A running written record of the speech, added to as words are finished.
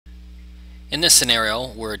In this scenario,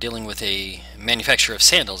 we're dealing with a manufacturer of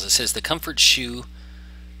sandals. It says the Comfort Shoe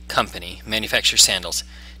Company manufactures sandals.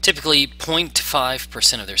 Typically,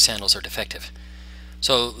 0.5% of their sandals are defective.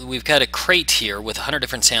 So we've got a crate here with 100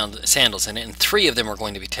 different sandals in it, and 3 of them are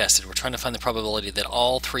going to be tested. We're trying to find the probability that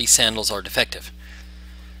all 3 sandals are defective.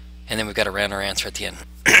 And then we've got to round our answer at the end.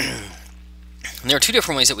 There are 2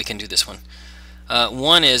 different ways that we can do this one.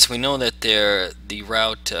 One is we know that the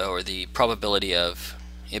route or the probability of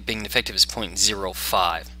it being defective is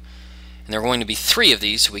 0.05. And there are going to be 3 of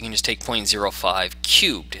these, so we can just take 0.05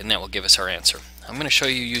 cubed, and that will give us our answer. I'm going to show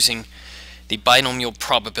you using the binomial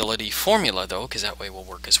probability formula, though, because that way will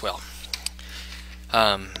work as well.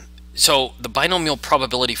 So the binomial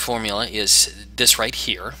probability formula is this right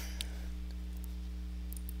here.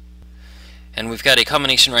 And we've got a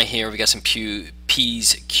combination right here. We've got some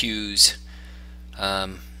P's, Q's,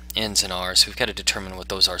 N's, and R's. So we've got to determine what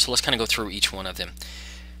those are. So let's kind of go through each one of them.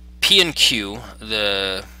 P and Q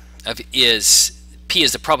P is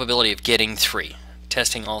the probability of getting 3,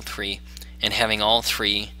 testing all 3, and having all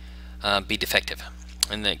 3 be defective.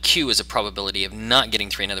 And the Q is a probability of not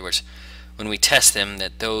getting 3. In other words, when we test them,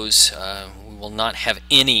 that those we will not have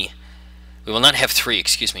 3,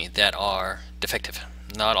 excuse me, that are defective.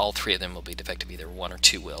 Not all 3 of them will be defective. Either 1 or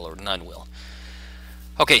 2 will, or none will.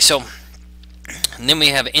 Okay, so and then we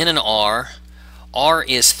have N and R. R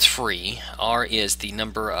is 3. R is the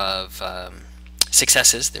number of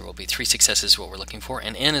successes. There will be 3 successes, what we're looking for.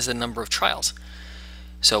 And N is the number of trials.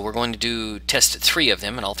 So we're going to test 3 of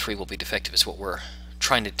them, and all 3 will be defective is what we're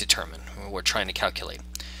trying to determine, what we're trying to calculate.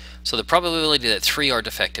 So the probability that 3 are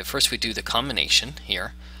defective, first we do the combination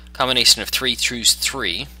here. Combination of 3 choose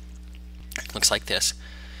 3. Looks like this.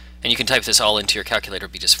 And you can type this all into your calculator,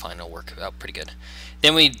 it'll be just fine, it'll work out pretty good.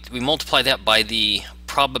 Then we multiply that by the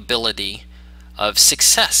probability of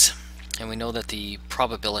success. And we know that the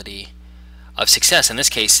probability of success, in this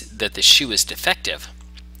case, that the shoe is defective.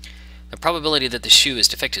 The probability that the shoe is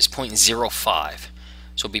defective is 0.05.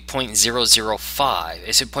 So it'll be 0.005.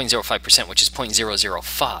 It's 0.05%, which is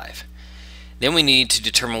 0.005. Then we need to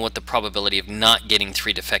determine what the probability of not getting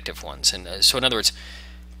 3 defective ones. And so in other words,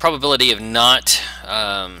 probability of not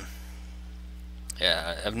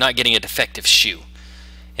getting a defective shoe,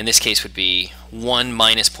 in this case, would be 1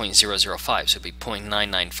 minus 0.005, so it would be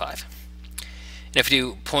 0.995. And if we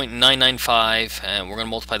do 0.995, and we're going to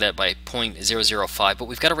multiply that by 0.005, but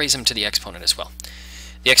we've got to raise them to the exponent as well.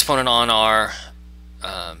 The exponent on our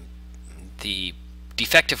the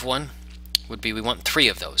defective one would be, we want 3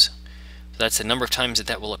 of those. So that's the number of times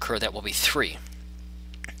that will occur. That will be 3.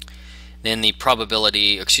 Then the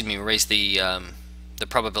probability, excuse me, we raise the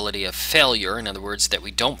probability of failure, in other words, that we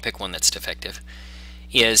don't pick one that's defective,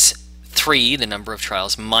 is 3, the number of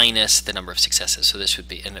trials, minus the number of successes. So this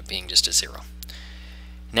would end up being just a 0.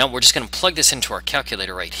 Now we're just going to plug this into our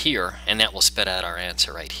calculator right here, and that will spit out our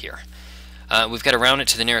answer right here. We've got to round it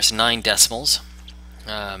to the nearest 9 decimals.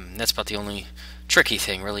 That's about the only tricky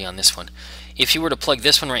thing really on this one. If you were to plug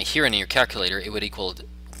this one right here into your calculator, it would equal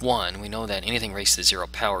 1. We know that anything raised to the 0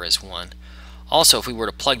 power is 1. Also, if we were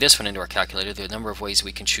to plug this one into our calculator, the number of ways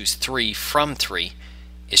we can choose 3 from 3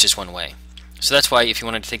 is just one way. So that's why if you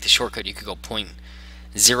wanted to take the shortcut, you could go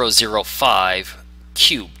 0.005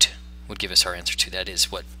 cubed would give us our answer to. That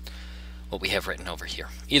is what we have written over here.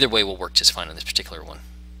 Either way will work just fine on this particular one.